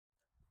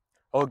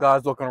Hello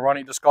guys, welcome to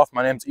Running Disc Golf.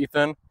 My name's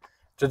Ethan.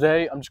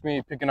 Today I'm just going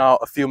to be picking out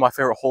a few of my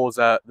favorite holes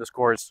at this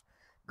course,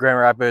 Grand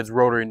Rapids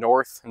Rotary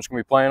North. I'm just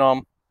going to be playing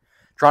them.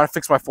 Trying to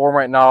fix my form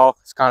right now.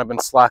 It's kind of been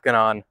slacking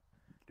on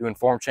doing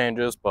form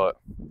changes, but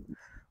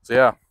so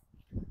yeah.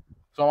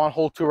 So I'm on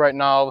hole 2 right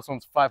now. This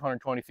one's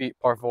 520 feet,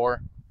 par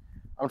 4.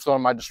 I'm just on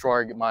my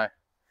destroyer, get my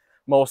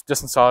most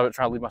distance out of it,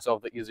 trying to leave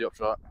myself the easy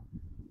upshot.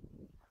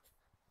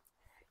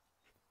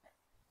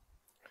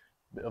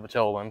 Bit of a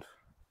tailwind,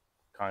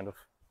 kind of.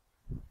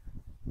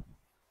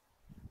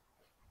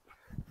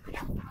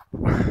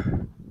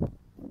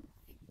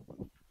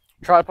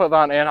 Try to put that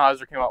on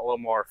Anheuser, came out a little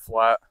more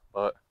flat,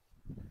 but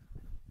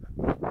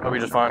that'll be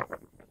just fine.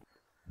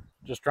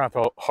 Just trying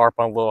to harp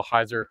on a little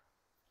hyzer.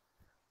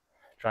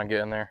 Try and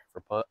get in there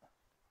for putt.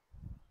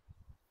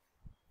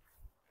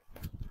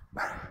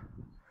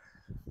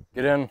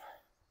 Get in.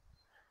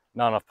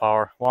 Not enough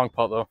power. Long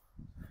putt though.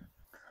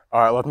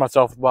 All right, left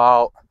myself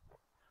about,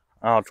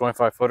 I don't know,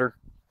 25 footer.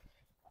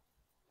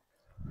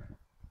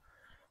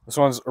 This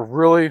one's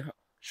really,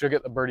 should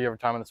get the birdie every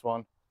time in this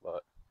one,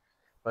 but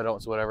if I don't,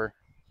 it's whatever.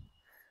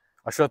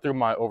 I should have threw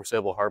my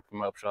overstable harp in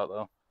my upshot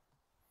though.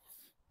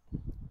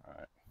 All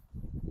right.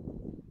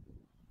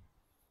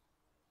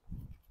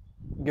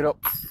 Get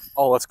up.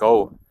 Oh, let's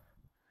go.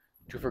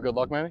 2 for good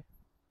luck, maybe?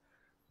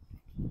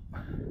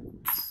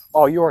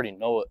 Oh, you already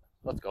know it.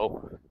 Let's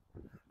go.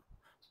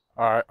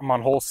 All right, I'm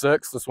on hole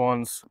 6. This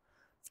one's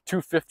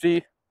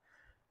 250.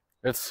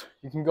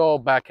 You can go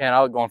backhand. I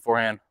like going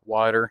forehand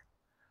wider,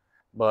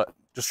 but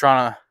just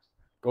trying to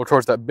go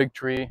towards that big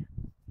tree,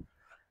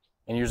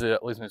 and usually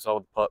that leaves me with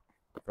the putt.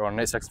 Throwing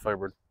an 8-6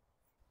 firebird.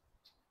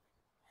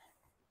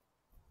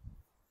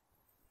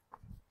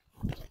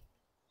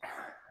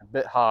 A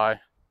bit high.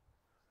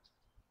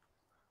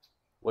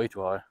 Way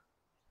too high.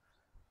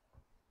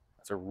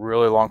 That's a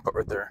really long putt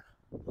right there.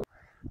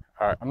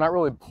 All right, I'm not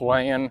really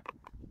playing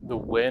the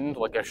wind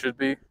like I should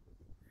be.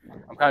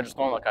 I'm kind of just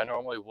going like I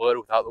normally would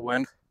without the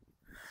wind.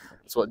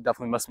 That's what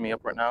definitely messed me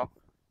up right now.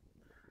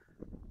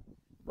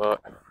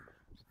 But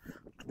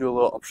do a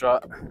little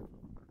upshot.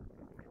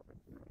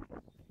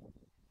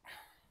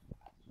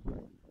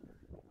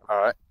 All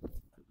right.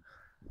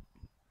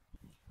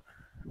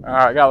 All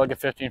right, got like a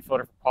 15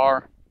 footer for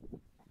par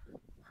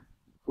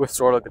with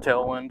sort of like a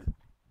tailwind.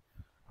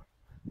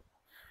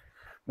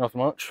 Nothing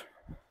much.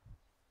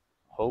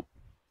 Hope.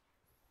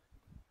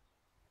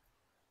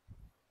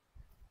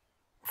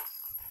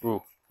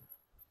 Ooh.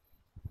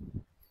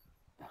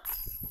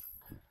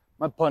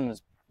 My putting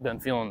has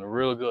been feeling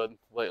really good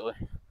lately.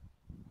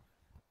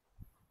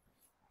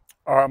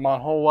 All right, I'm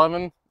on hole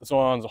 11. This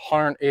one's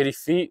 180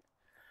 feet.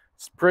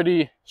 It's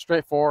pretty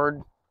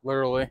straightforward,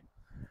 literally.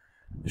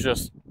 It's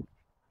just,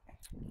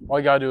 all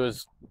you gotta do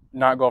is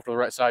not go off to the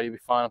right side, you'll be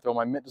fine. I'll throw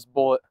my Mintus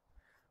bullet.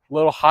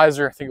 Little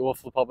hyzer, I think it will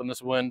flip up in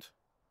this wind.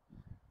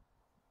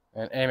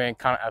 And aiming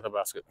kind of at the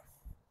basket.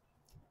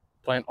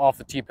 Playing off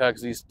the tee pad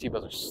because these tee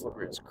pads are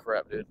slippery as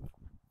crap, dude.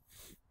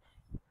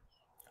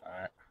 All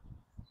right.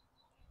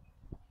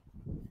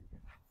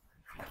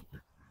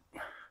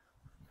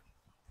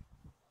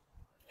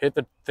 Hit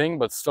the thing,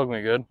 but it's still gonna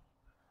be good.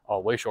 Oh,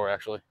 way short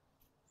actually.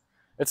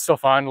 It's still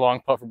fine. Long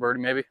putt for birdie,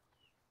 maybe.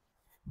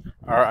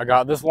 All right, I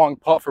got this long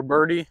putt for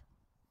birdie.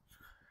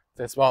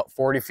 It's about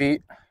 40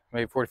 feet,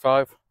 maybe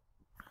 45.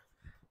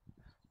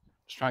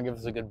 Just trying to give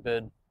this a good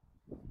bid.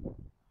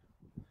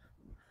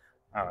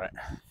 All right.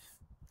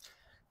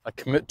 If I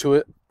commit to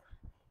it,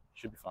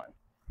 should be fine.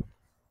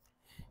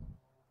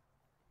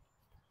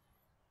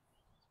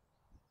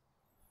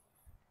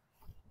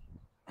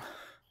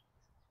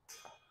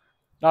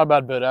 Not a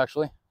bad bid,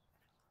 actually.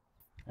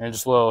 And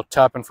just a little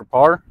tapping for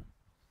par.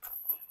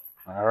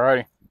 All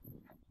righty.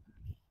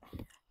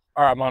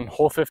 All right, I'm on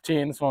hole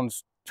 15. This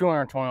one's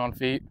 221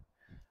 feet.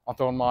 I'm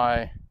throwing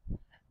my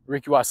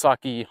Riki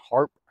Wasaki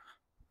harp.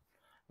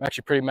 I'm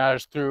actually pretty mad. I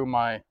just threw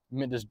my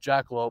Mintus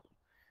jackalope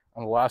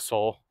on the last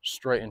hole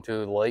straight into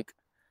the lake.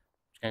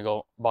 Just gonna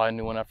go buy a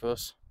new one after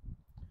this.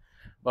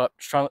 But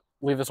just trying to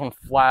leave this one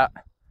flat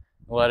and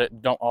let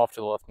it dump off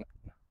to the left.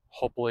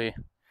 Hopefully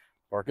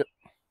park it.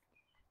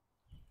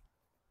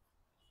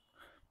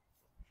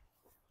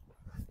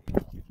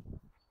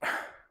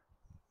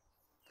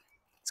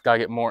 It's gotta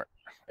get more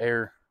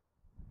air.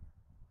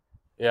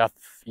 Yeah,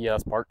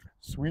 it's parked.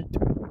 Sweet.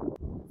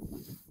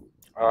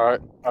 All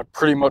right, I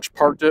pretty much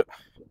parked it.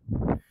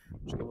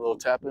 Just give a little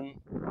tap in.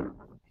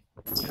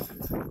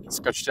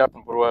 Sketch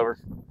tapping, but whatever.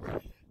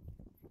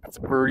 That's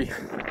a birdie.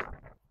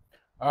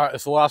 All right,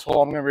 it's the last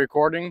hole I'm gonna be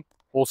recording.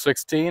 Hole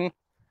 16.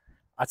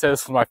 I'd say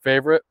this is my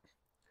favorite.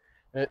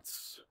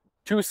 It's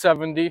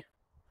 270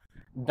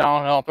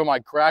 downhill. I'll throw my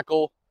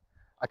crackle.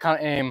 I kind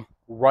of aim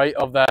right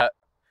of that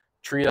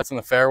tree that's in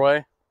the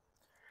fairway.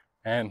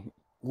 And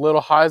little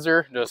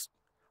hyzer, just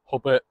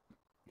hope it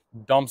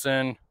dumps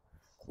in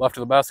left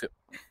of the basket.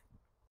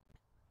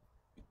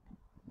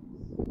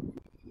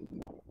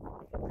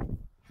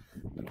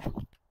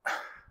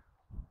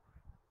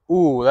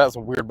 Ooh, that's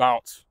a weird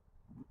bounce.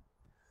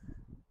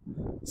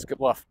 Skip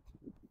left.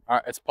 All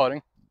right, it's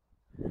putting.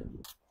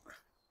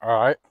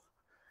 All right,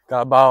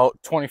 Got about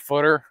 20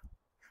 footer,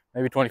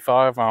 maybe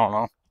 25, I don't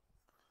know.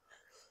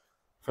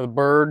 For the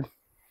bird.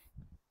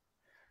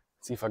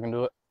 Let's see if I can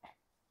do it.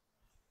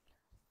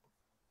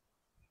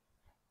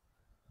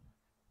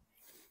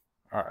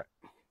 All right.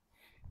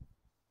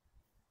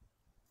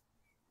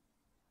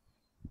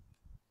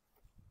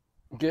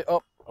 Get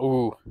up.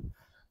 Ooh,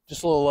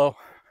 just a little low.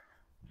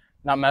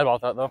 Not mad about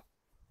that though.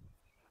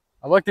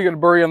 I like to get a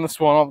birdie on this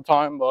one all the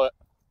time, but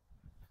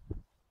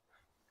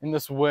in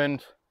this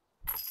wind,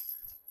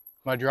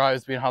 my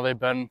drives being how they've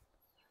been,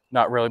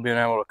 not really being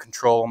able to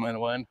control them in the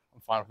wind,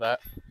 I'm fine with that.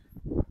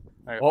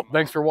 Well,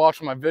 thanks for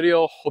watching my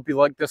video. Hope you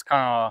like this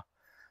kind of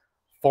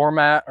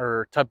format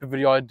or type of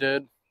video I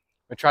did.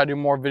 I try to do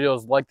more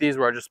videos like these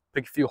where I just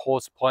pick a few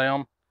holes to play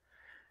them.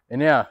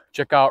 And yeah,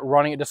 check out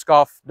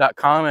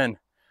runningatdiscgolf.com and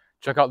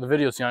check out the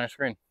videos you see on your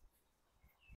screen.